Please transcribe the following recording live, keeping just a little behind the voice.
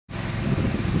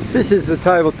This is the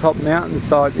tabletop mountain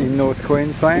site in North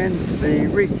Queensland. The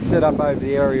rig's set up over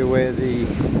the area where the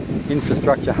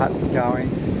infrastructure hut's going,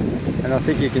 and I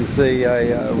think you can see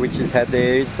a witch's hat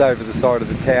there. It's over the side of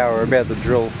the tower, about to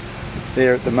drill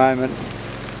there at the moment.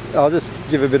 I'll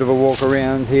just give a bit of a walk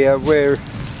around here where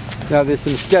there's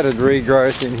some scattered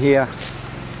regrowth in here.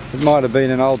 It might have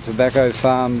been an old tobacco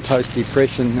farm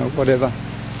post-depression or whatever.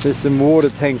 There's some water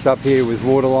tanks up here with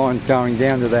water lines going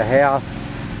down to the house,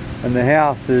 and the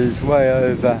house is way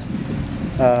over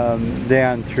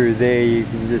down through there. You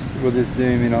can we'll just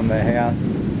zoom in on the house.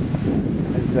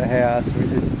 There's the house. We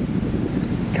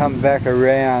just come back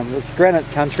around. It's granite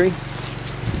country.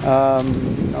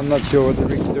 I'm not sure what the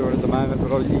rig's doing at the moment,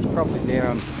 but he's probably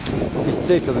down. He's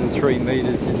deeper than 3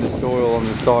 metres in the soil on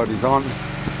the side he's on.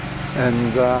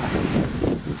 And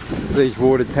these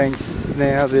water tanks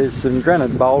now, there's some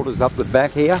granite boulders up the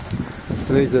back here.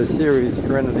 So these are serious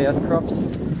granite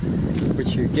outcrops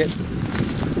which you get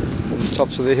on the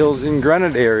tops of the hills in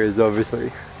granite areas, obviously.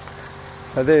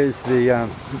 So there's the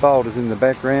boulders in the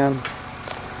background.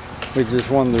 We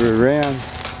just wander around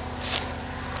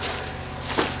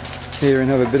here and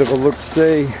have a bit of a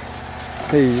look-see.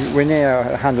 We're now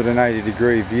at a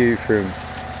 180-degree view from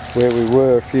where we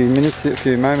were a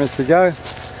few moments ago.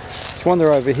 Let's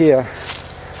wander over here,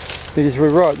 because we're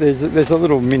right, there's a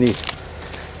little mini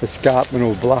escarpment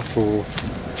or bluff or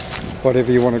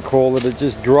whatever you want to call it. It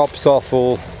just drops off,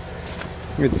 or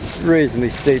it's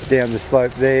reasonably steep down the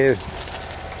slope there,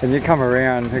 and you come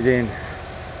around again,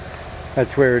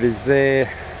 that's where it is there.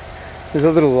 There's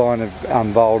a little line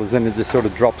of boulders, and it just sort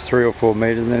of drops 3 or 4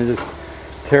 metres, and then it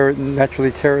just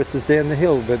naturally terraces down the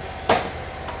hill. But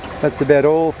that's about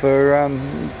all for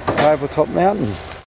Tabletop Mountain.